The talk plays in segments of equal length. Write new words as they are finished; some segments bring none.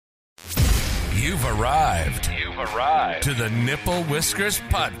You've arrived to the Nipple Whiskers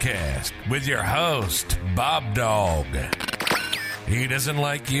Podcast with your host, BobDawg. He doesn't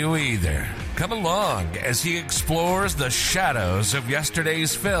like you either. Come along as he explores the shadows of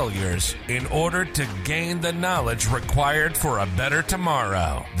yesterday's failures in order to gain the knowledge required for a better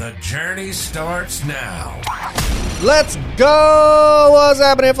tomorrow. The journey starts now. Let's go! What's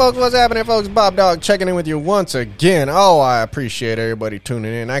happening, folks? BobDawg checking in with you once again. Oh, I appreciate everybody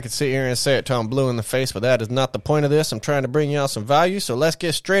tuning in. I could sit here and say it till I'm blue in the face, but that is not the point of this. I'm trying to bring y'all some value, so let's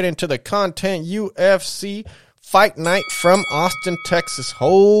get straight into the content. UFC Fight Night from Austin, Texas.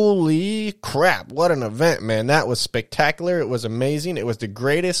 Holy crap, what an event, man. That was spectacular. It was amazing. It was the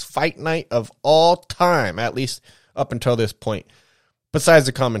greatest fight night of all time, at least up until this point. Besides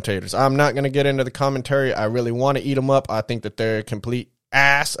the commentators, I'm not going to get into the commentary. I really want to eat them up. I think that they're a complete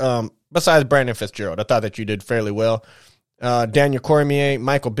ass. Besides Brandon Fitzgerald, I thought that you did fairly well. Daniel Cormier,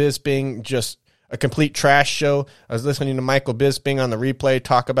 Michael Bisping, just a complete trash show. I was listening to Michael Bisping on the replay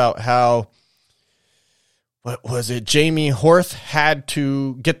talk about how, what was it, Jamie Horth had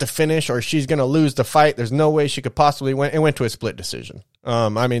to get the finish or she's going to lose the fight. There's no way she could possibly win. It went to a split decision.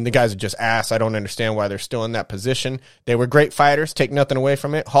 I mean, the guys are just ass. I don't understand why they're still in that position. They were great fighters, take nothing away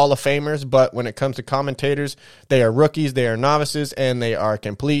from it, Hall of Famers, but when it comes to commentators, they are rookies, they are novices, and they are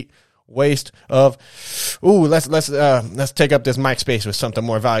complete waste of, let's take up this mic space with something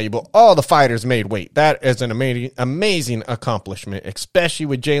more valuable. All the fighters made weight. That is an amazing accomplishment, especially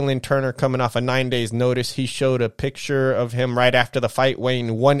with Jalen Turner coming off a 9 days notice. He showed a picture of him right after the fight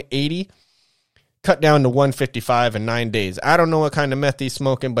weighing 180, cut down to 155 in 9 days. I don't know what kind of meth he's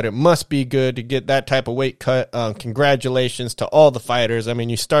smoking, but it must be good to get that type of weight cut. Congratulations to all the fighters. I mean,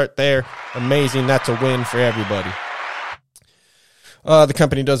 you start there, amazing. That's a win for everybody. The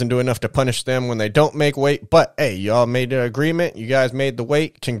company doesn't do enough to punish them when they don't make weight, but hey, y'all made an agreement. You guys made the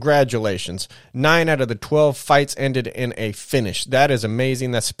weight. Congratulations. 9 out of the 12 fights ended in a finish. That is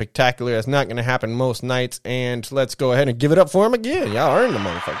amazing. That's spectacular. That's not going to happen most nights, and let's go ahead and give it up for them again. Y'all earned the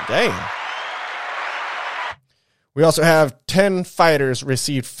motherfucker. Damn. We also have 10 fighters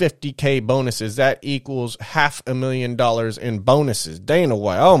received $50K bonuses. That equals $500,000 in bonuses. Dana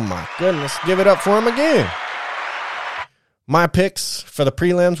White, oh my goodness. Give it up for him again. My picks for the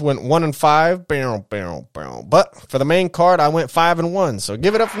prelims went 1-5, but for the main card, I went 5-1. So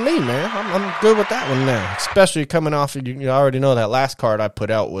give it up for me, man. I'm good with that one now, especially coming off. You already know that last card I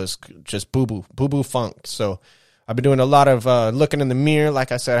put out was just boo-boo funk. So I've been doing a lot of looking in the mirror.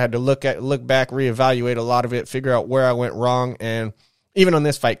 Like I said, I had to look back, reevaluate a lot of it, figure out where I went wrong. And even on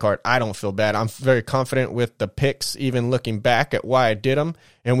this fight card, I don't feel bad. I'm very confident with the picks, even looking back at why I did them.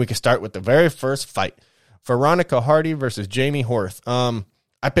 And we can start with the very first fight. Veronica Hardy versus Jamie Horth.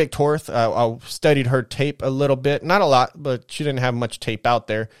 I picked Horth. I studied her tape a little bit. Not a lot, but she didn't have much tape out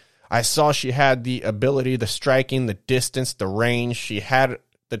there. I saw she had the ability, the striking, the distance, the range. She had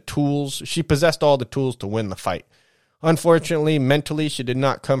the tools. She possessed all the tools to win the fight. Unfortunately, mentally, she did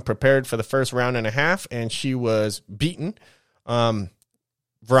not come prepared for the first round and a half, and she was beaten.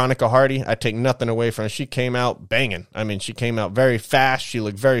 Veronica Hardy, I take nothing away from her. She came out banging. I mean, she came out very fast. She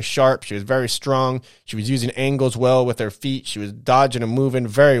looked very sharp. She was very strong. She was using angles well with her feet. She was dodging and moving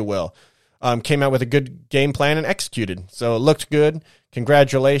very well. Came out with a good game plan and executed. So it looked good.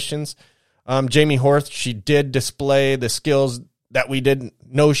 Congratulations. Jamie Horth, she did display the skills that we didn't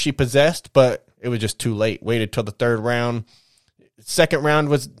know she possessed, but it was just too late. Waited till the third round. Second round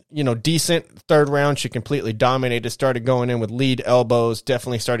was, decent. Third round, she completely dominated, started going in with lead elbows,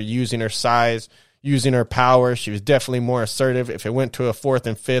 definitely started using her size, using her power. She was definitely more assertive. If it went to a fourth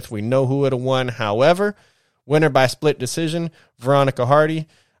and fifth, we know who would have won. However, winner by split decision, Veronica Hardy.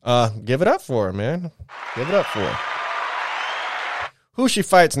 Give it up for her, man. Give it up for her. Who she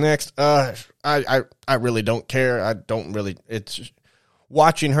fights next, I really don't care. It's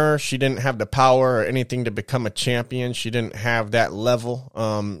watching her, she didn't have the power or anything to become a champion. She didn't have that level.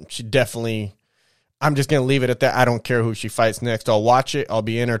 I'm just going to leave it at that. I don't care who she fights next. I'll watch it. I'll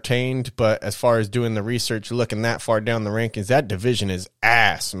be entertained. But as far as doing the research, looking that far down the rankings, that division is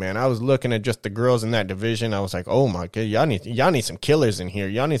ass, man. I was looking at just the girls in that division. I was like, oh my God, y'all need some killers in here.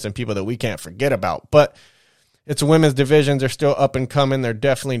 Y'all need some people that we can't forget about. But it's a women's division. They're still up and coming. They're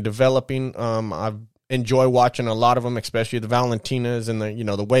definitely developing. I've enjoy watching a lot of them, especially the Valentinas and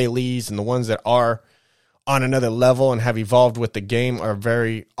the Wei Lees, and the ones that are on another level and have evolved with the game are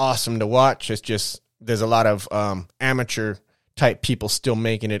very awesome to watch. It's just there's a lot of amateur type people still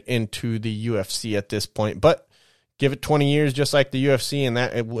making it into the UFC at this point. But give it 20 years, just like the UFC, and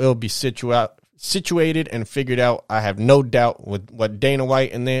that it will be situated and figured out. I have no doubt with what Dana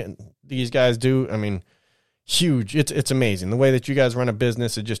White and these guys do. I mean, huge. It's amazing. The way that you guys run a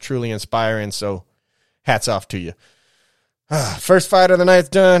business is just truly inspiring. So hats off to you. First fight of the night's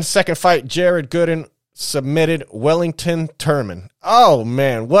done. Second fight, Jared Gooden submitted Wellington Turman. Oh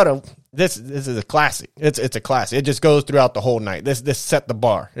man, this is a classic. It's a classic. It just goes throughout the whole night. This set the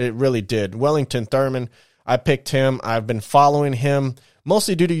bar. It really did. Wellington Turman, I picked him. I've been following him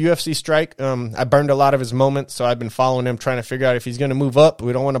mostly due to UFC Strike. I burned a lot of his moments, so I've been following him, trying to figure out if he's going to move up.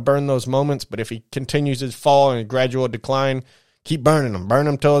 We don't want to burn those moments, but if he continues his fall and gradual decline, keep burning them. Burn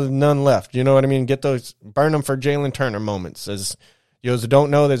them till there's none left. You know what I mean? Burn them for Jalen Turner moments. As those who don't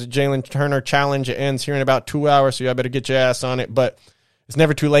know, there's a Jalen Turner challenge. It ends here in about 2 hours, so y'all better get your ass on it. But it's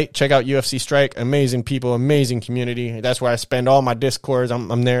never too late. Check out UFC Strike. Amazing people, amazing community. That's where I spend all my Discords.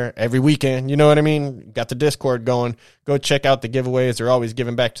 I'm there every weekend. You know what I mean? Got the Discord going. Go check out the giveaways. They're always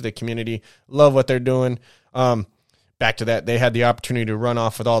giving back to the community. Love what they're doing. Back to that, they had the opportunity to run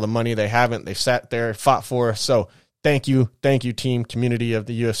off with all the money. They haven't. They sat there, fought for us. So thank you, team, community of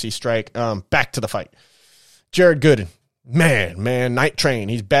the UFC Strike. Back to the fight. Jared Gooden. Man, Night Train.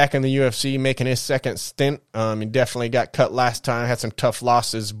 He's back in the UFC, making his second stint. He definitely got cut last time, had some tough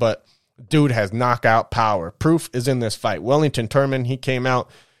losses, but dude has knockout power. Proof is in this fight. Wellington Turman, he came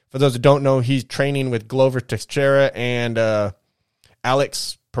out. For those who don't know, he's training with Glover Teixeira and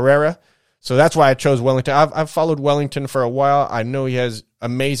Alex Pereira. So that's why I chose Wellington. I've followed Wellington for a while. I know he has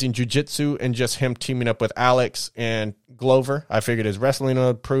amazing jiu-jitsu, and just him teaming up with Alex and Glover, I figured his wrestling will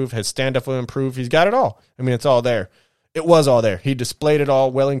improve, his stand-up will improve. He's got it all. I mean, it's all there. It was all there. He displayed it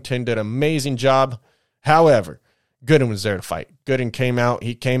all. Wellington did an amazing job. However, Gooden was there to fight. Gooden came out.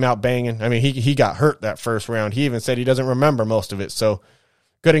 He came out banging. I mean, he got hurt that first round. He even said he doesn't remember most of it. So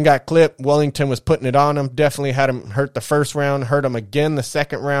Gooden got clipped. Wellington was putting it on him. Definitely had him hurt the first round. Hurt him again the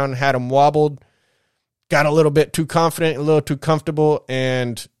second round. Had him wobbled. Got a little bit too confident, a little too comfortable,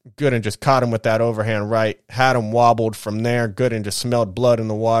 and Gooden just caught him with that overhand right. Had him wobbled from there. Gooden just smelled blood in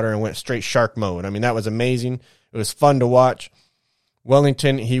the water and went straight shark mode. I mean, that was amazing. It was fun to watch.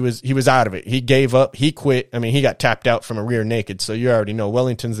 Wellington, he was out of it. He gave up. He quit. I mean, he got tapped out from a rear naked, so you already know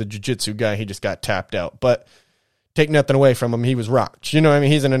Wellington's the jiu-jitsu guy. He just got tapped out. But take nothing away from him. He was rocked. You know what I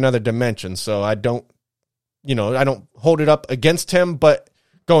mean? He's in another dimension, so I don't hold it up against him, but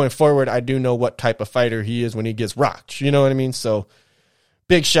going forward, I do know what type of fighter he is when he gets rocked. You know what I mean? So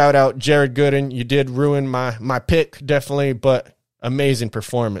big shout out, Jared Gooden. You did ruin my pick, definitely, but amazing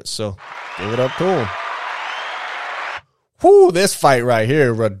performance. So give it up to him. Whoo, this fight right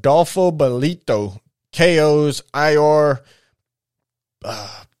here, Rodolfo Belito KOs Ior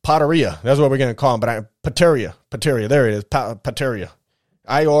Pateria. That's what we're going to call him, but Pateria, there it is, Pateria.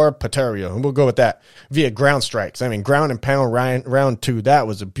 Ior Pateria, and we'll go with that, via ground strikes. I mean, ground and pound round 2. That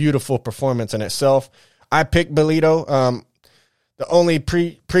was a beautiful performance in itself. I picked Belito. The only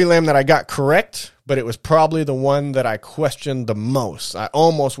prelim that I got correct, but it was probably the one that I questioned the most. I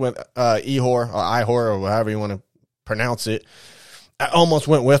almost went Ihor, or however you want to pronounce it. I almost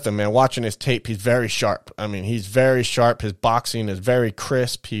went with him, man. Watching his tape, he's very sharp. I mean, he's very sharp. His boxing is very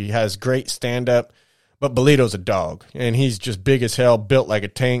crisp. He has great stand-up. But Belito's a dog, and he's just big as hell, built like a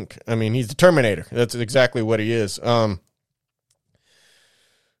tank. I mean, he's the Terminator. That's exactly what he is. Fight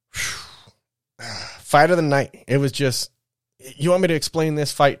of the night. It was just, you want me to explain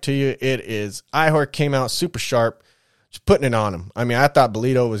this fight to you? It is, Ihor came out super sharp, just putting it on him. I mean, I thought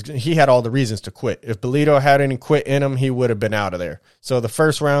he had all the reasons to quit. If Belito had any quit in him, he would have been out of there. So the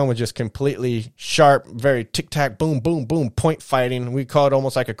first round was just completely sharp, very tic-tac, boom, boom, boom, point fighting. We call it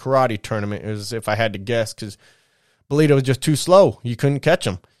almost like a karate tournament, as if I had to guess, because Belito was just too slow. You couldn't catch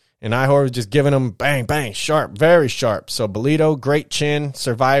him. And Ihor was just giving him bang, bang, sharp, very sharp. So Belito, great chin,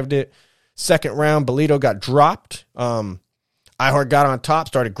 survived it. Second round, Belito got dropped. Ihor got on top,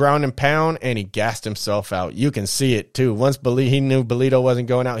 started ground and pound, and he gassed himself out. You can see it, too. Once he knew Belito wasn't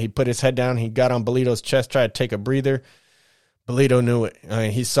going out, he put his head down. He got on Belito's chest, tried to take a breather. Belito knew it. I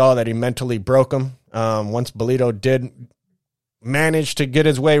mean, he saw that he mentally broke him. Once Belito did manage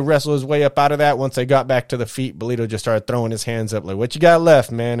to wrestle his way up out of that, once they got back to the feet, Belito just started throwing his hands up like, what you got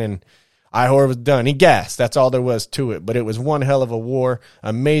left, man? And Ihor was done. He gassed. That's all there was to it. But it was one hell of a war.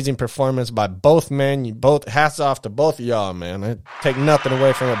 Amazing performance by both men. Hats off to both of y'all, man. I take nothing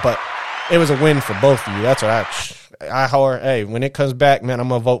away from it, but it was a win for both of you. That's what Ihor, hey, when it comes back, man, I'm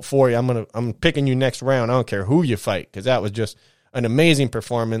gonna vote for you. I'm picking you next round. I don't care who you fight, because that was just an amazing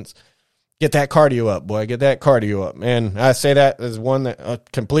performance. Get that cardio up, boy. Get that cardio up. And I say that as one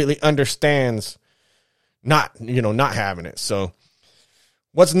that completely understands not having it. So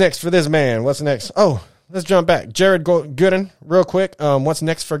what's next for this man? What's next? Oh, let's jump back. Jared Gooden, real quick. What's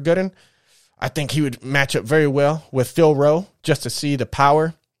next for Gooden? I think he would match up very well with Phil Rowe, just to see the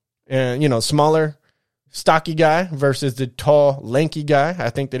power. And, smaller stocky guy versus the tall, lanky guy. I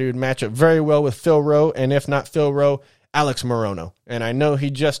think that he would match up very well with Phil Rowe, and if not Phil Rowe, Alex Morono. And I know he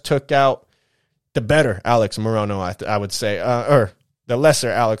just took out the better Alex Morono, I would say, or the lesser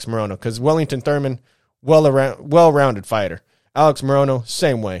Alex Morono, because Wellington Thurman, well-rounded fighter. Alex Morono,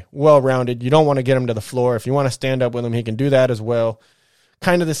 same way, well-rounded. You don't want to get him to the floor. If you want to stand up with him, he can do that as well.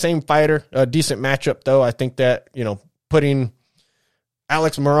 Kind of the same fighter, a decent matchup, though. I think that, putting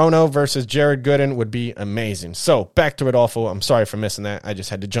Alex Morono versus Jared Gooden would be amazing. So, back to Rodolfo. I'm sorry for missing that. I just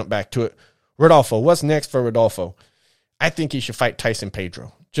had to jump back to it. Rodolfo, what's next for Rodolfo? I think he should fight Tyson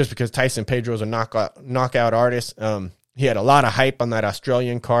Pedro, just because Tyson Pedro is a knockout artist. He had a lot of hype on that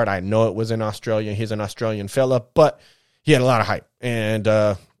Australian card. I know it was in Australia. He's an Australian fella, but he had a lot of hype. And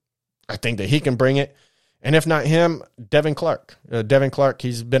I think that he can bring it. And if not him, Devin Clark. Devin Clark,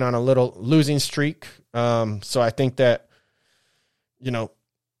 he's been on a little losing streak. So I think that,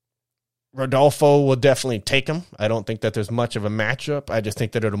 Rodolfo will definitely take him. I don't think that there's much of a matchup. I just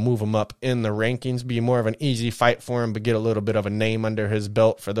think that it'll move him up in the rankings, be more of an easy fight for him, but get a little bit of a name under his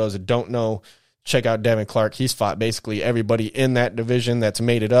belt. For those that don't know, check out Devin Clark. He's fought basically everybody in that division that's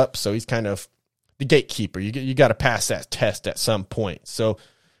made it up. So he's kind of the gatekeeper. You got to pass that test at some point. So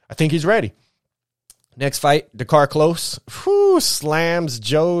I think he's ready. Next fight, Dakar Close. Slams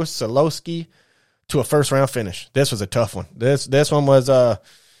Joe Solowski to a first-round finish. This was a tough one. This one was, I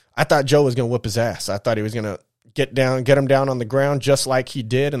thought Joe was going to whip his ass. I thought he was going to get him down on the ground just like he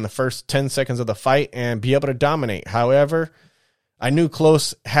did in the first 10 seconds of the fight and be able to dominate. However, I knew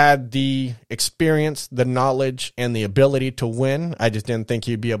Close had the experience, the knowledge, and the ability to win. I just didn't think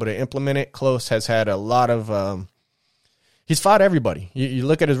he'd be able to implement it. Close has had a lot of... He's fought everybody. You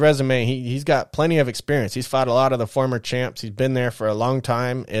look at his resume, he's got plenty of experience. He's fought a lot of the former champs. He's been there for a long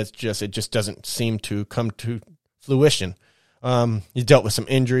time. It just doesn't seem to come to fruition. He's dealt with some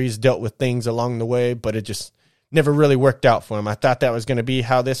injuries, dealt with things along the way, but it just never really worked out for him. I thought that was going to be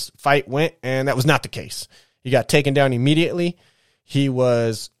how this fight went, and that was not the case. He got taken down immediately. He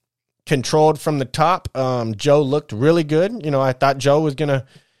was controlled from the top. Joe looked really good. I thought Joe was going to...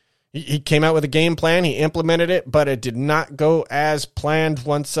 He came out with a game plan. He implemented it, but it did not go as planned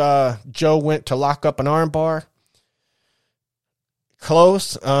once Joe went to lock up an armbar.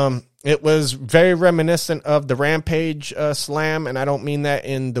 Close. It was very reminiscent of the Rampage slam, and I don't mean that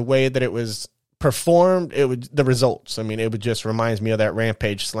in the way that it was performed. It was the results. It just reminds me of that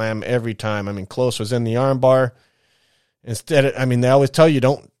Rampage slam every time. Close was in the armbar. Instead, they always tell you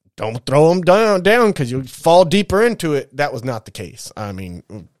don't throw him down because you fall deeper into it. That was not the case.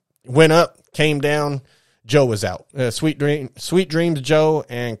 Went up, came down, Joe was out. Sweet dreams, Joe,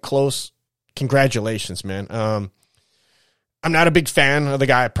 and Close. Congratulations, man. I'm not a big fan of the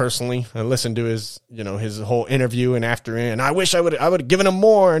guy personally. I listened to his whole interview and and I wish I would have given him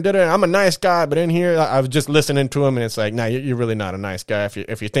more. And I'm a nice guy, but in here I was just listening to him, and it's like, nah, you're really not a nice guy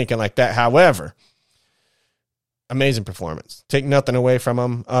if you're thinking like that. However, amazing performance. Take nothing away from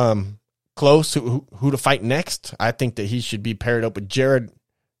him. Close, who to fight next? I think that he should be paired up with Jared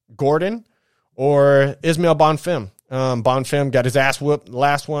Gordon or Ismail Bonfim. Bonfim got his ass whooped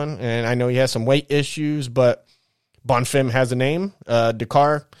last one, and I know he has some weight issues, but Bonfim has a name.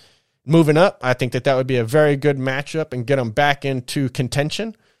 Dakar moving up. I think that would be a very good matchup and get him back into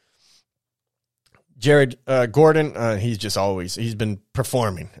contention. Jared Gordon, he's been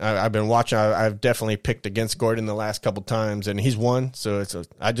performing. I've been watching. I've definitely picked against Gordon the last couple times, and he's won. So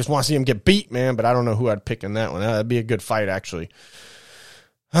I just want to see him get beat, man, but I don't know who I'd pick in that one. That'd be a good fight, actually.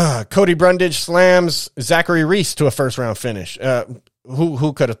 Cody Brundage slams Zachary Reese to a first-round finish.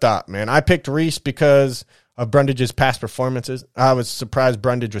 Who could have thought, man? I picked Reese because of Brundage's past performances. I was surprised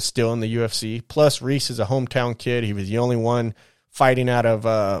Brundage was still in the UFC. Plus, Reese is a hometown kid. He was the only one fighting out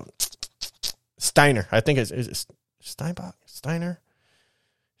of Steiner. I think it's Steinbach? Steiner?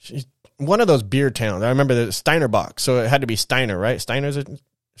 She's one of those beer towns. I remember the Steinerbach, so it had to be Steiner, right?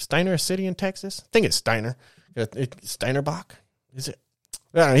 Steiner a city in Texas? I think it's Steiner. Steinerbach? Is it?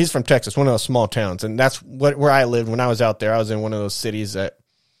 No, he's from Texas, one of those small towns, and that's where I lived when I was out there. I was in one of those cities that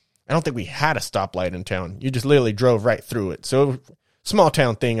I don't think we had a stoplight in town. You just literally drove right through it. So small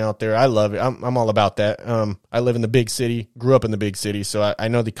town thing out there. I love it. I'm all about that. I live in the big city, grew up in the big city, so I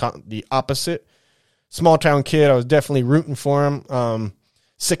know the opposite. Small town kid, I was definitely rooting for him.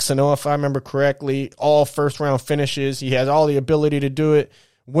 6-0 if I remember correctly. All first round finishes. He has all the ability to do it.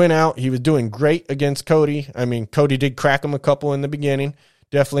 Went out. He was doing great against Cody. Cody did crack him a couple in the beginning.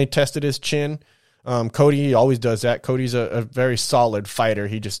 Definitely tested his chin. Cody, he always does that. Cody's a very solid fighter.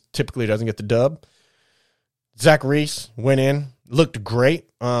 He just typically doesn't get the dub. Zach Reese went in, looked great.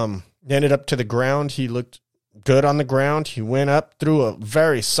 Ended up to the ground. He looked good on the ground. He went up through a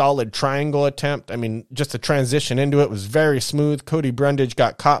very solid triangle attempt. I mean, just the transition into it was very smooth. Cody Brundage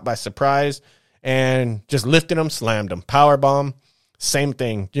got caught by surprise and just lifted him, slammed him. Powerbomb, same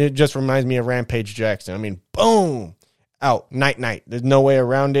thing. It just reminds me of Rampage Jackson. I mean, boom, out, night. There's no way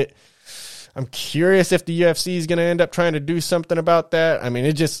around it. I'm curious if the UFC is going to end up trying to do something about that. I mean,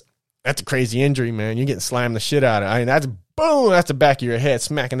 that's a crazy injury, man. You're getting slammed the shit out of it. I mean, that's boom, that's the back of your head,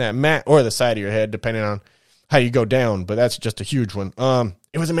 smacking that mat, or the side of your head, depending on how you go down, but that's just a huge one.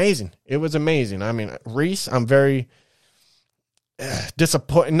 It was amazing. I mean, Reese, I'm very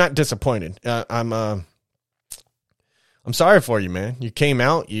not disappointed. I'm sorry for you, man. You came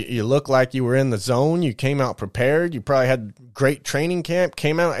out, you look like you were in the zone. You came out prepared. You probably had great training camp,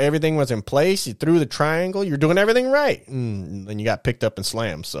 came out, everything was in place. You threw the triangle. You're doing everything right. And then you got picked up and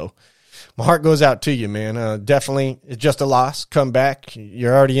slammed. So my heart goes out to you, man. Definitely, it's just a loss. Come back.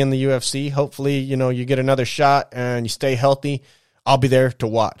 You're already in the UFC. Hopefully, you get another shot and you stay healthy. I'll be there to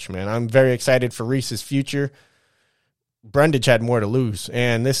watch, man. I'm very excited for Reese's future. Brundage had more to lose,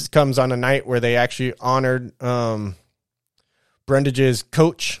 and this comes on a night where they actually honored Brundage's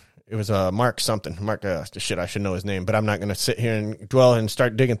coach. It was Mark something. Mark, I should know his name, but I'm not going to sit here and dwell and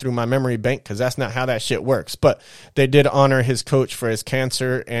start digging through my memory bank because that's not how that shit works. But they did honor his coach for his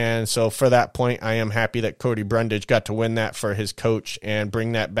cancer, and so for that point, I am happy that Cody Brundage got to win that for his coach and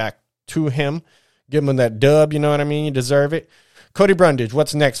bring that back to him. Give him that dub, you know what I mean? You deserve it. Cody Brundage,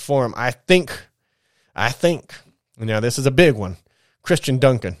 what's next for him? I think, now this is a big one, Christian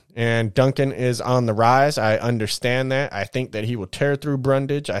Duncan. And Duncan is on the rise. I understand that. I think that he will tear through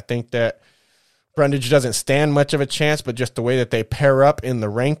Brundage. I think that Brundage doesn't stand much of a chance, but just the way that they pair up in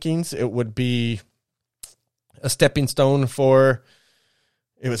the rankings, it would be a stepping stone for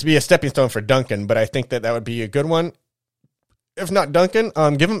Duncan, but I think that would be a good one. If not Duncan,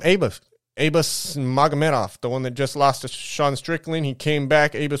 give him Abus Magomedov, the one that just lost to Sean Strickland. He came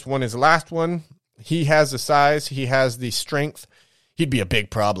back. Abus won his last one. He has the size. He has the strength. He'd be a big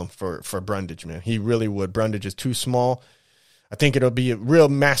problem for Brundage, man. He really would. Brundage is too small. I think it'll be a real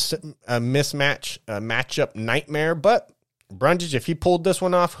mismatch, a matchup nightmare. But Brundage, if he pulled this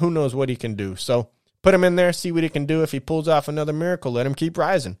one off, who knows what he can do. So put him in there, see what he can do. If he pulls off another miracle, let him keep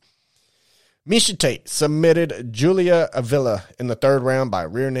rising. Miesha Tate submitted Julia Avila in the third round by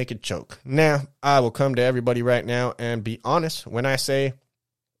rear naked choke. Now, I will come to everybody right now and be honest. When I say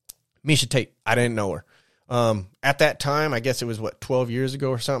Miesha Tate, I didn't know her. At that time, I guess it was 12 years ago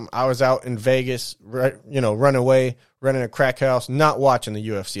or something. I was out in Vegas, run away, running a crack house, not watching the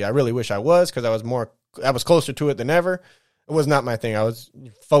UFC. I really wish I was, because I was closer to it than ever. It was not my thing. I was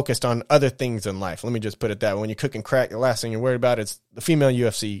focused on other things in life. Let me just put it that way. When you're cooking crack, the last thing you're worried about is the female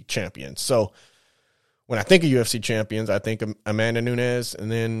UFC champions. So when I think of UFC champions, I think of Amanda Nunes,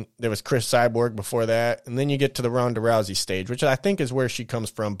 and then there was Chris Cyborg before that, and then you get to the Ronda Rousey stage, which I think is where she comes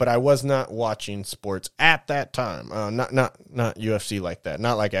from. But I was not watching sports at that time, not UFC like that,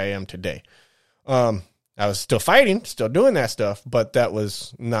 not like I am today. I was still fighting, still doing that stuff, but that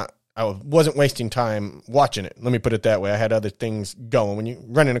was not. I wasn't wasting time watching it. Let me put it that way. I had other things going. When you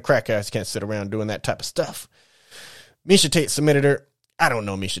run in a crack house, you can't sit around doing that type of stuff. Miesha Tate submitted her. I don't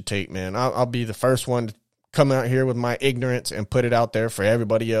know Miesha Tate, man. I'll be the first one to come out here with my ignorance and put it out there for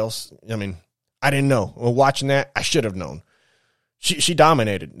everybody else. I mean, I didn't know. Well, watching that, I should have known. She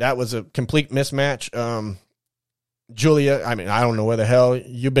dominated. That was a complete mismatch. Julia, I mean, I don't know what the hell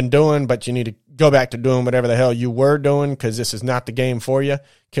you've been doing, but you need to go back to doing whatever the hell you were doing, because this is not the game for you.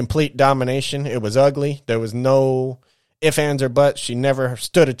 Complete domination. It was ugly. There was no ifs, ands, or buts. She never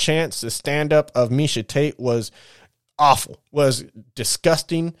stood a chance. The stand-up of Miesha Tate was awful, was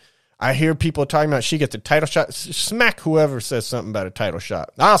disgusting. I hear people talking about she gets a title shot. Smack whoever says something about a title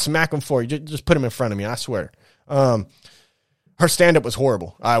shot. I'll smack them for you. Just put them in front of me, I swear. Her stand-up was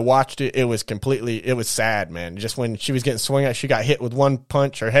horrible. I watched it. It was sad, man. Just when she was getting swung at, she got hit with one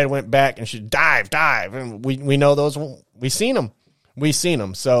punch. Her head went back, and she dive. And we know those. We seen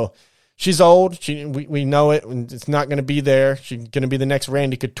them. So she's old. We know it. It's not going to be there. She's going to be the next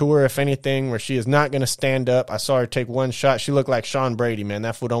Randy Couture, if anything, where she is not going to stand up. I saw her take one shot. She looked like Sean Brady, man.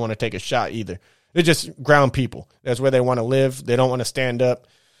 That fool don't want to take a shot either. They're just ground people. That's where they want to live. They don't want to stand up.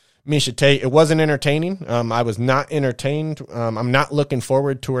 Miesha Tate, it wasn't entertaining. I was not entertained. I'm not looking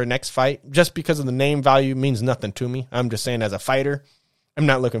forward to her next fight. Just because of the name value means nothing to me. I'm just saying, as a fighter, I'm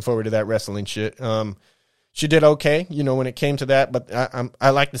not looking forward to that wrestling shit. She did okay, when it came to that, but I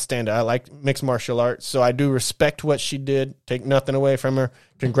like the stand-up. I like mixed martial arts, so I do respect what she did. Take nothing away from her.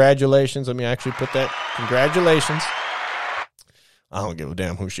 Congratulations. Let me actually put that. Congratulations. I don't give a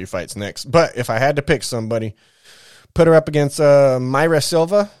damn who she fights next. But if I had to pick somebody, put her up against Mayra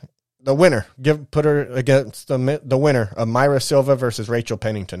Silva. the winner. Put her against the winner of Myra Silva versus Rachel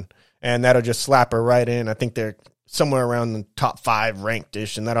Pennington. And that'll just slap her right in. I think they're somewhere around the top 5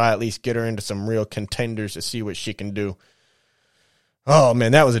 ranked-ish, and that'll at least get her into some real contenders to see what she can do. Oh,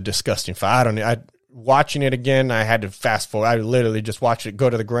 man, that was a disgusting fight. Watching it again, I had to fast forward. I literally just watched it go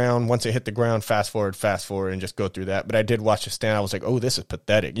to the ground. Once it hit the ground, fast forward, and just go through that. But I did watch it stand. I was like, oh, this is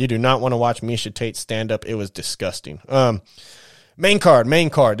pathetic. You do not want to watch Miesha Tate stand up. It was disgusting. Main card.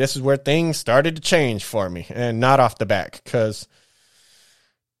 This is where things started to change for me, and not off the back, because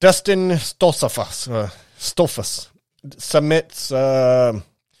Dustin Stolfus submits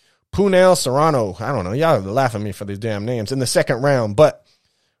Punel Serrano. I don't know. Y'all are laughing at me for these damn names in the second round, but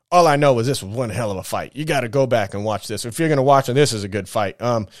all I know is this was one hell of a fight. You got to go back and watch this. If you're going to watch it, this is a good fight.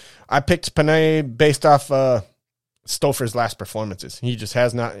 I picked Panay based off Stolfer's last performances. He just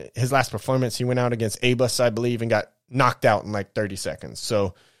has not. His last performance, he went out against Abus, I believe, and got knocked out in like 30 seconds.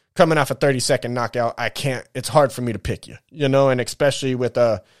 So coming off a 30-second knockout, I can't. It's hard for me to pick you, and especially with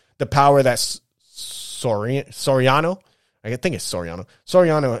the power that's Soriano. I think it's Soriano.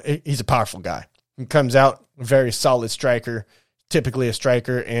 Soriano, he's a powerful guy. He comes out, very solid striker, typically a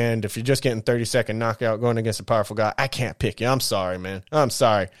striker, and if you're just getting 30-second knockout going against a powerful guy, I can't pick you. I'm sorry, man. I'm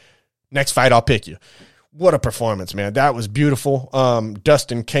sorry. Next fight, I'll pick you. What a performance, man. That was beautiful.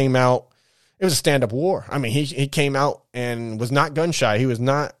 Dustin came out. It was a stand-up war. I mean, he came out and was not gun-shy. He was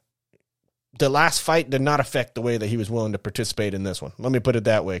not. The last fight did not affect the way that he was willing to participate in this one. Let me put it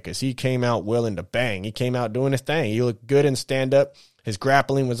that way, because he came out willing to bang. He came out doing his thing. He looked good in stand-up. His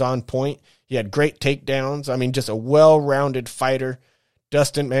grappling was on point. He had great takedowns. I mean, just a well-rounded fighter.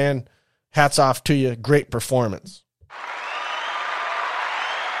 Dustin, man, hats off to you. Great performance.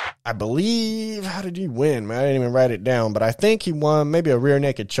 I believe, how did he win, man? I didn't even write it down, but I think he won maybe a rear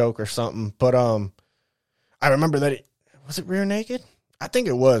naked choke or something. But I remember that was it rear naked? I think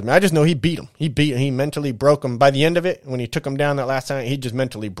it was, man. I just know he beat him. He mentally broke him. By the end of it, when he took him down that last time, he just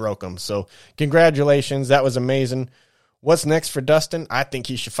mentally broke him. So congratulations. That was amazing. What's next for Dustin? I think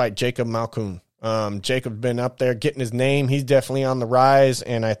he should fight Jacob Malkoun. Jacob's been up there getting his name. He's definitely on the rise,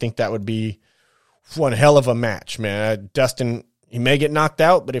 and I think that would be one hell of a match, man. Dustin, he may get knocked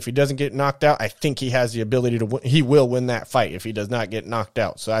out, but if he doesn't get knocked out, I think he has the ability to win. He will win that fight if he does not get knocked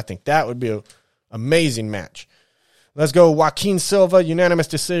out. So I think that would be an amazing match. Let's go Joaquin Silva, unanimous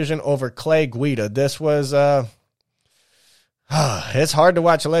decision over Clay Guida. This was, it's hard to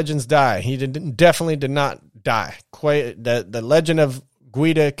watch legends die. He definitely did not die. The legend of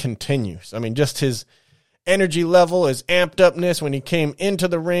Guida continues. I mean, just his energy level, his amped upness when he came into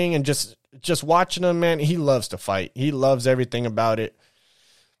the ring, and just watching him, man, he loves to fight. He loves everything about it.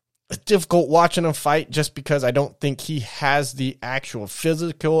 It's difficult watching him fight just because I don't think he has the actual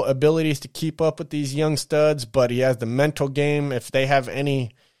physical abilities to keep up with these young studs, but he has the mental game. If they have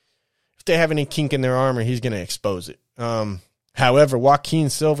any kink in their armor, he's going to expose it. However, Joaquin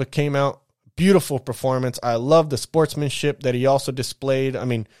Silva came out, beautiful performance. I love the sportsmanship that he also displayed. I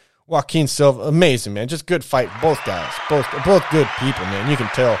mean, Joaquin Silva, amazing, man. Just good fight. Both guys, both good people, man. You can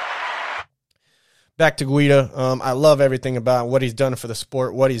tell. Back to Guida. I love everything about what he's done for the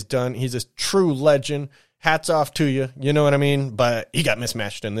sport, what he's done. He's a true legend. Hats off to you. You know what I mean? But he got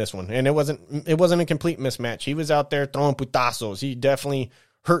mismatched in this one, and it wasn't a complete mismatch. He was out there throwing putazos. He definitely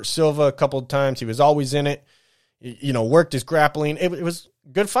hurt Silva a couple of times. He was always in it. Worked his grappling. It was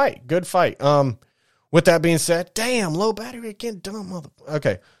good fight. Good fight. With that being said, damn, low battery again, dumb mother.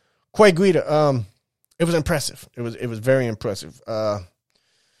 Okay, Clay Guida. It was impressive. It was very impressive.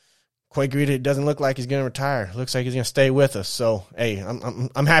 Clay Guida, it doesn't look like he's going to retire. It looks like he's going to stay with us. So, hey,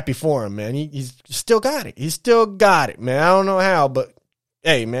 I'm happy for him, man. He's still got it. He's still got it, man. I don't know how, but,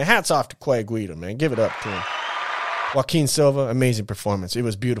 hey, man, hats off to Clay Guida, man. Give it up to him. Joaquin Silva, amazing performance. It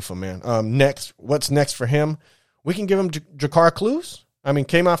was beautiful, man. What's next for him? We can give him Jakar Kluse. I mean,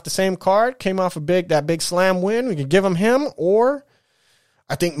 came off the same card, came off that big slam win. We could give him, or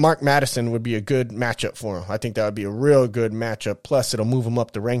I think Mark Madison would be a good matchup for him. I think that would be a real good matchup. Plus, it'll move him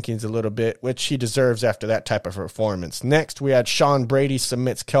up the rankings a little bit, which he deserves after that type of performance. Next, we had Sean Brady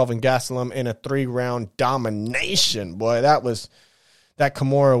submits Kelvin Gastelum in a 3-round domination. Boy, that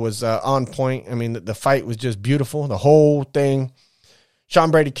Kimura was on point. I mean, the fight was just beautiful, the whole thing.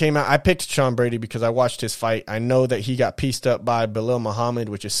 Sean Brady came out. I picked Sean Brady because I watched his fight. I know that he got pieced up by Belal Muhammad,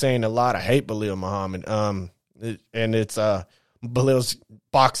 which is saying a lot. I hate Belal Muhammad. And it's Belal's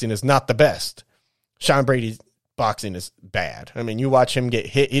boxing is not the best. Sean Brady's boxing is bad. I mean, you watch him get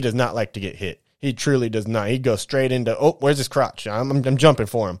hit. He does not like to get hit. He truly does not. He goes straight into, where's his crotch? I'm jumping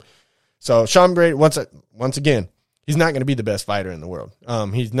for him. So Sean Brady, once again, he's not going to be the best fighter in the world.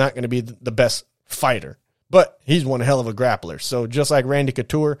 He's not going to be the best fighter, but he's one hell of a grappler. So just like Randy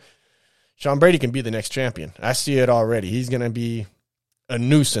Couture, Sean Brady can be the next champion. I see it already. He's going to be a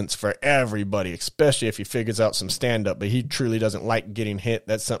nuisance for everybody, especially if he figures out some stand-up, but he truly doesn't like getting hit.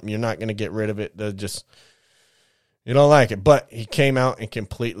 That's something you're not going to get rid of it. You don't like it, but he came out and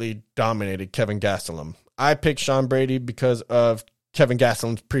completely dominated Kevin Gastelum. I picked Sean Brady because of Kevin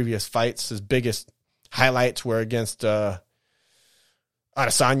Gastelum's previous fights. His biggest highlights were against Adesanya.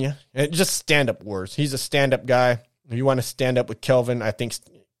 And just stand-up wars. He's a stand-up guy. If you want to stand up with Kelvin, I think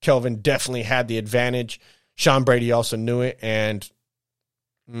Kelvin definitely had the advantage. Sean Brady also knew it and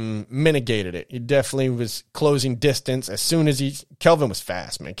mitigated it. He definitely was closing distance. As soon as Kelvin was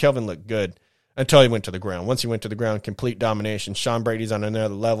fast, man. Kelvin looked good until he went to the ground. Once he went to the ground, complete domination. Sean Brady's on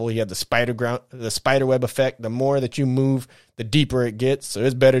another level. He had the spider web effect. The more that you move, the deeper it gets. So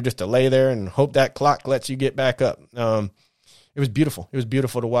it's better just to lay there and hope that clock lets you get back up. It was beautiful. It was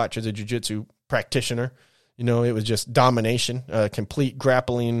beautiful to watch as a jiu-jitsu practitioner. You know, it was just domination, complete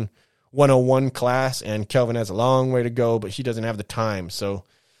grappling 101 class, and Kelvin has a long way to go, but he doesn't have the time. So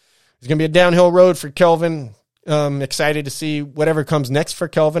it's going to be a downhill road for Kelvin. Excited to see whatever comes next for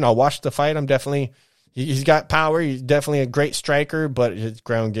Kelvin. I'll watch the fight. He's got power. He's definitely a great striker, but his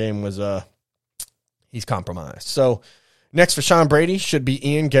ground game was, he's compromised. So next for Sean Brady should be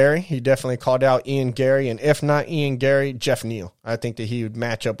Ian Gary. He definitely called out Ian Gary, and if not Ian Gary, Jeff Neal. I think that he would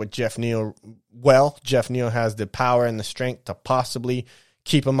match up with Jeff Neal well. Jeff Neal has the power and the strength to possibly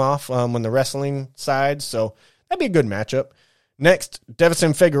keep him off on the wrestling side, so that'd be a good matchup. Next,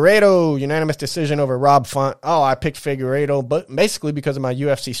 Davison Figueiredo, unanimous decision over Rob Font. Oh, I picked Figueiredo, but basically because of my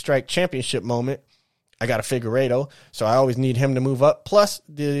UFC Strike Championship moment, I got a Figueiredo, so I always need him to move up, plus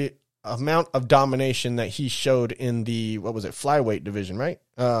the amount of domination that he showed in the, flyweight division, right?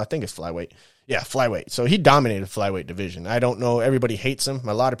 I think it's flyweight. Yeah, flyweight. So he dominated flyweight division. I don't know. Everybody hates him.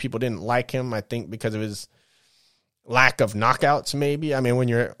 A lot of people didn't like him, I think, because of his lack of knockouts, maybe. I mean, when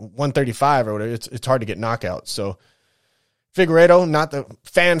you're 135 or whatever, it's hard to get knockouts. So Figueiredo, not the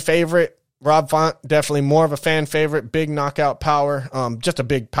fan favorite. Rob Font, definitely more of a fan favorite. Big knockout power. Just a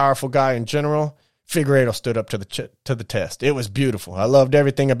big, powerful guy in general. Figueiredo stood up to the test. It was beautiful. I loved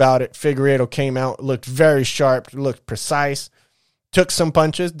everything about it. Figueiredo came out, looked very sharp, looked precise, took some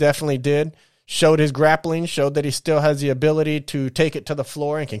punches, definitely did. Showed his grappling, showed that he still has the ability to take it to the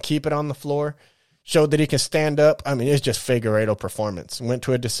floor and can keep it on the floor. Showed that he can stand up. I mean, it's just Figueiredo performance. Went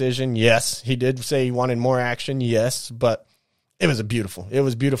to a decision, yes. He did say he wanted more action, yes, but it was beautiful. It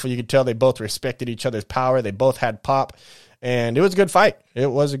was beautiful. You could tell they both respected each other's power. They both had pop, and it was a good fight. It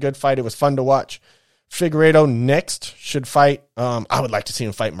was a good fight. It was fun to watch. Figueiredo next should fight. I would like to see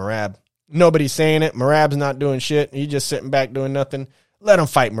him fight Merab. Nobody's saying it. Merab's not doing shit. He's just sitting back doing nothing. Let him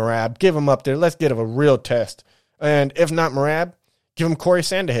fight Merab. Give him up there. Let's get him a real test. And if not Merab, give him Corey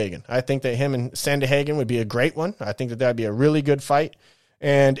Sandhagen. I think that him and Sandhagen would be a great one. I think that that'd be a really good fight.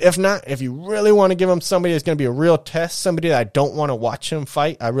 And if not, if you really want to give him somebody that's going to be a real test, somebody that I don't want to watch him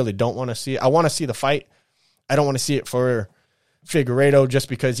fight, I really don't want to see it. I want to see the fight. I don't want to see it for Figueiredo just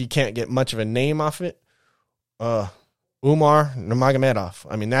because he can't get much of a name off it. Umar Nurmagomedov.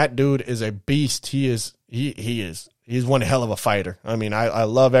 I mean, that dude is a beast. He's one hell of a fighter. I mean, I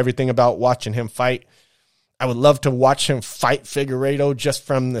love everything about watching him fight. I would love to watch him fight Figueiredo just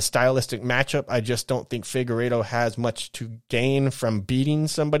from the stylistic matchup. I just don't think Figueiredo has much to gain from beating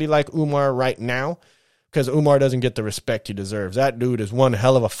somebody like Umar right now because Umar doesn't get the respect he deserves. That dude is one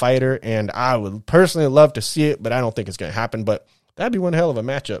hell of a fighter, and I would personally love to see it, but I don't think it's going to happen. But that'd be one hell of a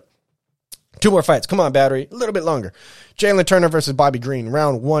matchup. 2 more fights. Come on, Battery. A little bit longer. Jalen Turner versus Bobby Green.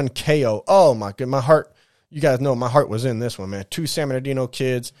 Round 1 KO. Oh, my God. My heart, you guys know my heart was in this one, man. 2 San Bernardino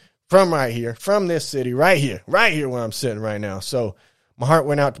kids from right here, from this city, right here where I'm sitting right now. So my heart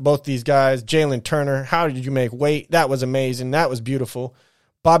went out to both these guys. Jalen Turner, how did you make weight? That was amazing. That was beautiful.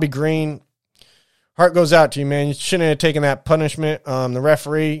 Bobby Green, heart goes out to you, man. You shouldn't have taken that punishment. The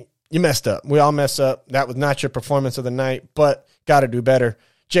referee, you messed up. We all mess up. That was not your performance of the night, but got to do better.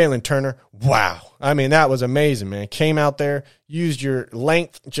 Jalen Turner, wow. I mean, that was amazing, man. Came out there, used your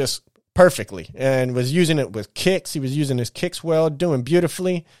length just perfectly, and was using it with kicks. He was using his kicks well, doing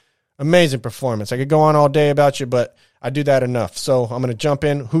beautifully. Amazing performance. I could go on all day about you, but I do that enough. So I'm going to jump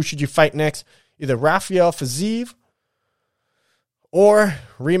in. Who should you fight next? Either Rafael Fiziev or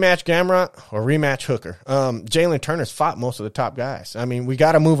rematch Gamrot or rematch Hooker. Jalen Turner's fought most of the top guys. I mean, we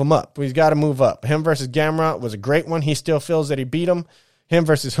got to move him up. We've got to move up. Him versus Gamrot was a great one. He still feels that he beat him. Him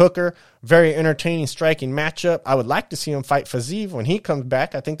versus Hooker, very entertaining, striking matchup. I would like to see him fight Fiziev when he comes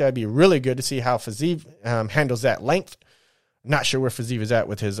back. I think that would be really good to see how Fiziev handles that length. Not sure where Fiziev is at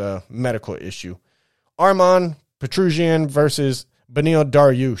with his medical issue. Arman Petrosian versus Beneil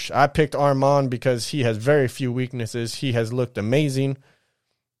Dariush. I picked Arman because he has very few weaknesses. He has looked amazing.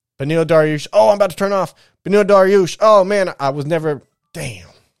 Beneil Dariush. Oh, I'm about to turn off. Beneil Dariush. Oh, man, I was never... Damn.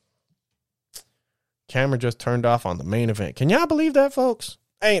 Camera just turned off on the main event. Can y'all believe that, folks?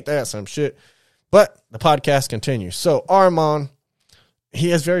 Ain't that some shit? But the podcast continues. So, Arman, he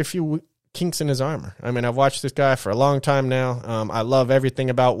has very few kinks in his armor. I mean, I've watched this guy for a long time now. I love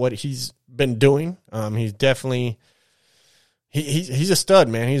everything about what he's been doing. He's definitely... He's a stud,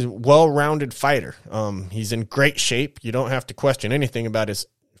 man. He's a well-rounded fighter. He's in great shape. You don't have to question anything about his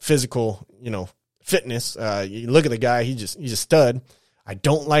physical, fitness. You look at the guy, he's a stud. I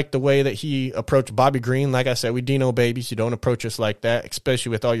don't like the way that he approached Bobby Green. Like I said, we Dino babies. You don't approach us like that, especially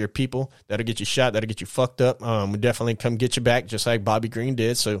with all your people. That'll get you shot. That'll get you fucked up. We definitely come get you back just like Bobby Green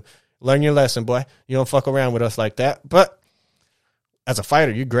did. So learn your lesson, boy. You don't fuck around with us like that. But as a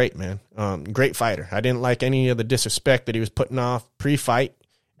fighter, you're great, man. Great fighter. I didn't like any of the disrespect that he was putting off pre-fight,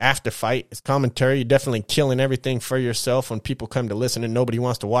 after fight. His commentary, you're definitely killing everything for yourself when people come to listen and nobody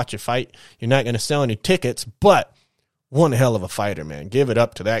wants to watch you fight. You're not going to sell any tickets, but one hell of a fighter, man. Give it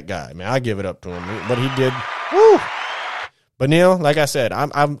up to that guy, man. I give it up to him. What he did, woo! But Neil, like I said,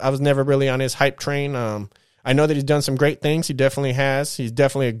 I was never really on his hype train. I know that he's done some great things. He definitely has. He's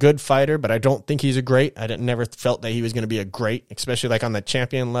definitely a good fighter, but I don't think he's a great. Never felt that he was going to be a great, especially like on the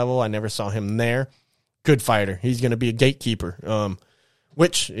champion level. I never saw him there. Good fighter. He's going to be a gatekeeper,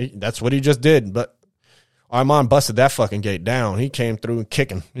 which that's what he just did. But Arman busted that fucking gate down. He came through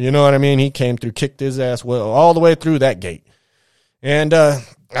kicking. You know what I mean? He came through, kicked his ass all the way through that gate. And I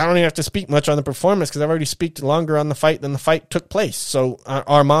don't even have to speak much on the performance because I've already speaked longer on the fight than the fight took place. So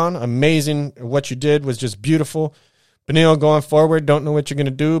Arman, amazing. What you did was just beautiful. Beneil going forward, don't know what you're going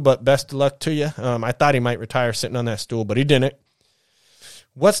to do, but best of luck to you. I thought he might retire sitting on that stool, but he didn't.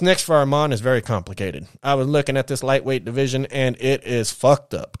 What's next for Arman is very complicated. I was looking at this lightweight division, and it is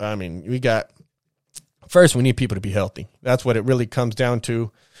fucked up. I mean, first, we need people to be healthy. That's what it really comes down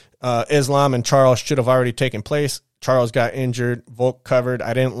to. Islam and Charles should have already taken place. Charles got injured. Volk covered.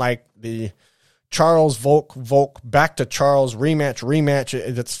 I didn't like the Charles, Volk, back to Charles, rematch.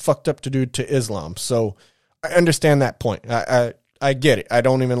 It's fucked up to do to Islam. So I understand that point. I get it. I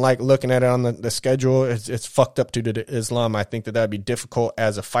don't even like looking at it on the schedule. It's fucked up to do to Islam. I think that would be difficult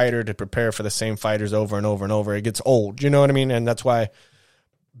as a fighter to prepare for the same fighters over and over and over. It gets old. You know what I mean? And that's why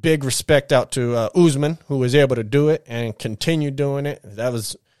big respect out to Usman, who was able to do it and continue doing it.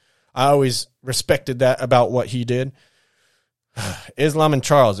 I always respected that about what he did. Islam and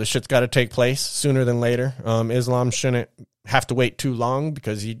Charles, this shit's got to take place sooner than later. Islam shouldn't have to wait too long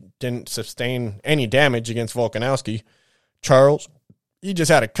because he didn't sustain any damage against Volkanovski. Charles, he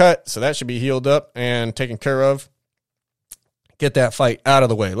just had a cut, so that should be healed up and taken care of. Get that fight out of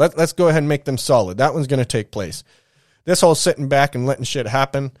the way. Let's go ahead and make them solid. That one's going to take place. This whole sitting back and letting shit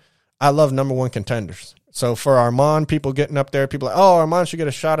happen, I love number one contenders. So for Arman, people getting up there, people are like, oh, Arman should get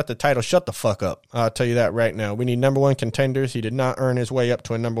a shot at the title. Shut the fuck up. I'll tell you that right now. We need number one contenders. He did not earn his way up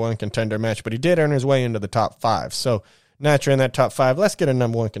to a number one contender match, but he did earn his way into the top 5. So now that you're in that top 5, let's get a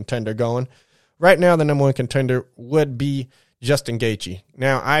number one contender going. Right now, the number one contender would be Justin Gaethje.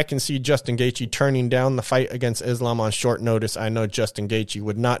 Now, I can see Justin Gaethje turning down the fight against Islam on short notice. I know Justin Gaethje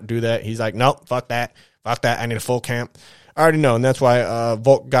would not do that. He's like, nope, fuck that. Fuck that. I need a full camp. I already know, and that's why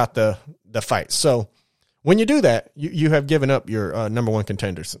Volk got the fight. So when you do that, you have given up your number one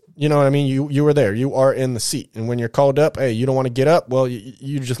contenders. You know what I mean? You were there. You are in the seat. And when you're called up, hey, you don't want to get up, well,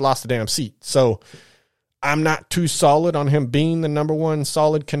 you just lost the damn seat. So I'm not too solid on him being the number one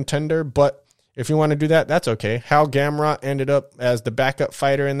solid contender, but if you want to do that, that's okay. How Gamrot ended up as the backup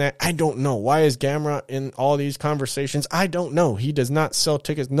fighter in that, I don't know. Why is Gamrot in all these conversations? I don't know. He does not sell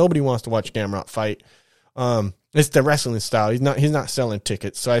tickets. Nobody wants to watch Gamrot fight. It's the wrestling style. He's not selling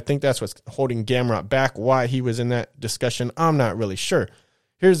tickets. So I think that's what's holding Gamrot back. Why he was in that discussion, I'm not really sure.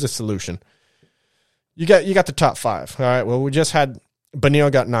 Here's the solution. You got the top 5. All right. Well, we just had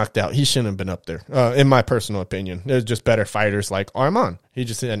Beneil got knocked out. He shouldn't have been up there, in my personal opinion. There's just better fighters like Arman. He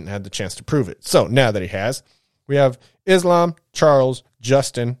just hadn't had the chance to prove it. So now that he has, we have Islam, Charles,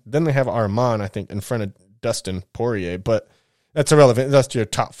 Justin. Then they have Arman, I think, in front of Dustin Poirier. But that's irrelevant. That's your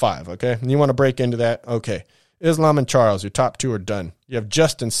top 5, okay? And you want to break into that? Okay. Islam and Charles, your top 2 are done. You have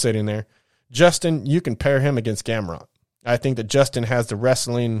Justin sitting there. Justin, you can pair him against Gamrot. I think that Justin has the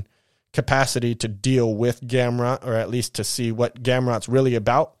wrestling capacity to deal with Gamrot, or at least to see what Gamrot's really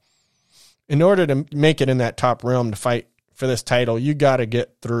about. In order to make it in that top realm to fight for this title, you got to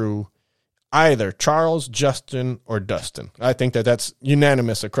get through either Charles, Justin, or Dustin. I think that that's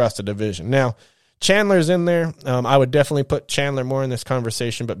unanimous across the division. Now, Chandler's in there. I would definitely put Chandler more in this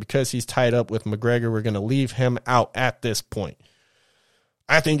conversation, but because he's tied up with McGregor, we're going to leave him out at this point.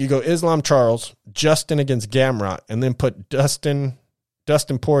 I think you go Islam, Charles, Justin against Gamrot, and then put Dustin,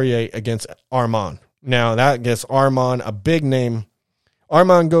 Dustin Poirier against Arman. Now, that gets Arman a big name.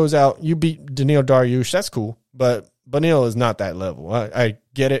 Arman goes out, you beat Daniil Dariush, that's cool, but Beneil is not that level. I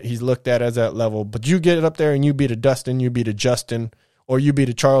get it, he's looked at as that level, but you get it up there and you beat a Dustin, you beat a Justin, or you beat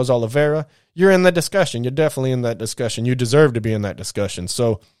a Charles Oliveira, you're in the discussion. You're definitely in that discussion. You deserve to be in that discussion.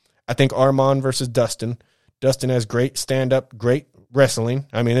 So I think Arman versus Dustin. Dustin has great stand-up, great wrestling.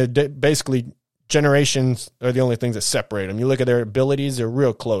 I mean, basically generations are the only things that separate them. You look at their abilities, they're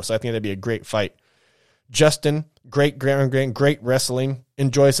real close. I think that'd be a great fight. Justin, great ground game, great wrestling,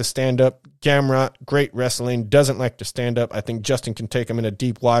 enjoys to stand up. Gamrot, great wrestling, doesn't like to stand up. I think Justin can take him into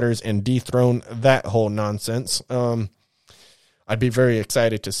deep waters and dethrone that whole nonsense. I'd be very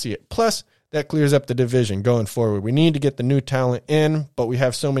excited to see it. Plus, that clears up the division going forward. We need to get the new talent in, but we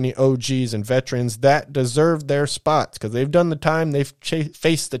have so many OGs and veterans that deserve their spots because they've done the time, they've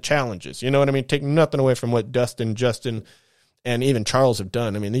faced the challenges. You know what I mean? Take nothing away from what Dustin, Justin, and even Charles have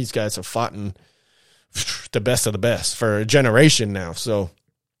done. I mean, these guys have fought in the best of the best for a generation now, so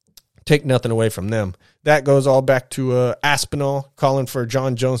take nothing away from them. That goes all back to Aspinall calling for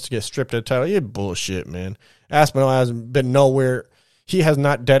John Jones to get stripped of the title. You bullshit, man. Aspinall has been nowhere. He has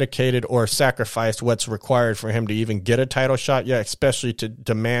not dedicated or sacrificed what's required for him to even get a title shot yet, especially to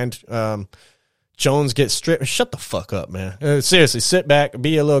demand Jones get stripped. Shut the fuck up, man. Seriously, sit back,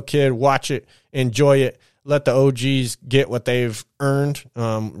 be a little kid, watch it, enjoy it. Let the OGs get what they've earned,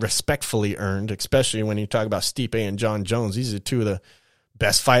 respectfully earned, especially when you talk about Stipe and John Jones. These are two of the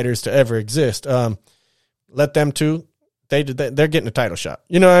best fighters to ever exist. Let them two, they're getting a title shot.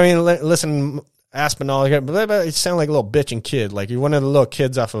 You know what I mean? Listen, Aspinall, you sound like a little bitching kid. Like you're one of the little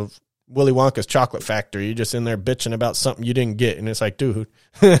kids off of Willy Wonka's Chocolate Factory. You're just in there bitching about something you didn't get. And it's like, dude,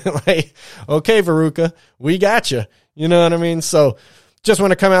 like, okay, Veruca, we got you. You know what I mean? So just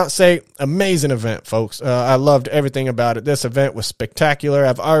want to come out and say, amazing event, folks. I loved everything about it. This event was spectacular.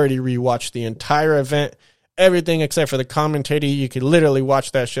 I've already rewatched the entire event. Everything except for the commentator. You could literally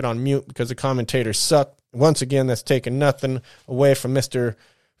watch that shit on mute because the commentators suck. Once again, that's taking nothing away from Mr.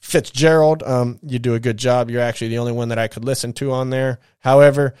 Fitzgerald. You do a good job. You're actually the only one that I could listen to on there.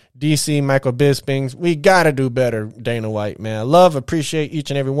 However, DC, Michael Bisping, we got to do better, Dana White, man. I love, appreciate each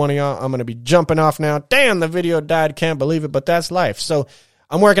and every one of y'all. I'm going to be jumping off now. Damn, the video died. Can't believe it, but that's life. So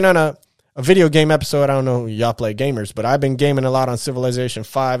I'm working on a video game episode. I don't know if y'all play gamers, but I've been gaming a lot on Civilization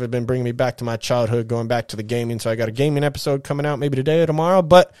 5. It's been bringing me back to my childhood, going back to the gaming. So I got a gaming episode coming out maybe today or tomorrow,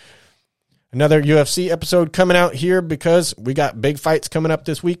 but another UFC episode coming out here because we got big fights coming up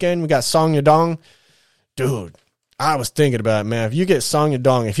this weekend. We got Song Yadong. Dude, I was thinking about it, man. If you get Song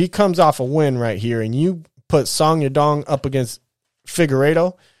Yadong, if he comes off a win right here and you put Song Yadong up against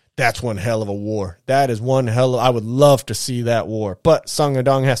Figueiredo, that's one hell of a war. That is one hell of, I would love to see that war. But Song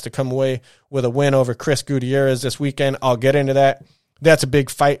Yadong has to come away with a win over Chris Gutierrez this weekend. I'll get into that. That's a big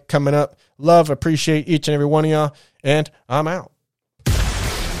fight coming up. Love, appreciate each and every one of y'all, and I'm out.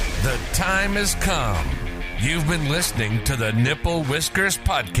 The time has come. You've been listening to the Nipple Whiskers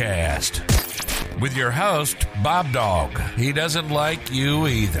Podcast with your host, BobDawg. He doesn't like you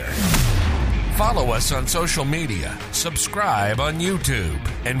either. Follow us on social media, subscribe on YouTube,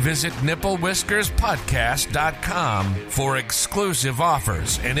 and visit nipplewhiskerspodcast.com for exclusive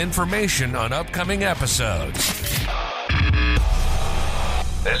offers and information on upcoming episodes.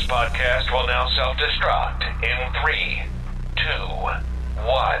 This podcast will now self-destruct in 3, 2,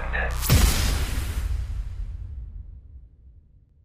 1.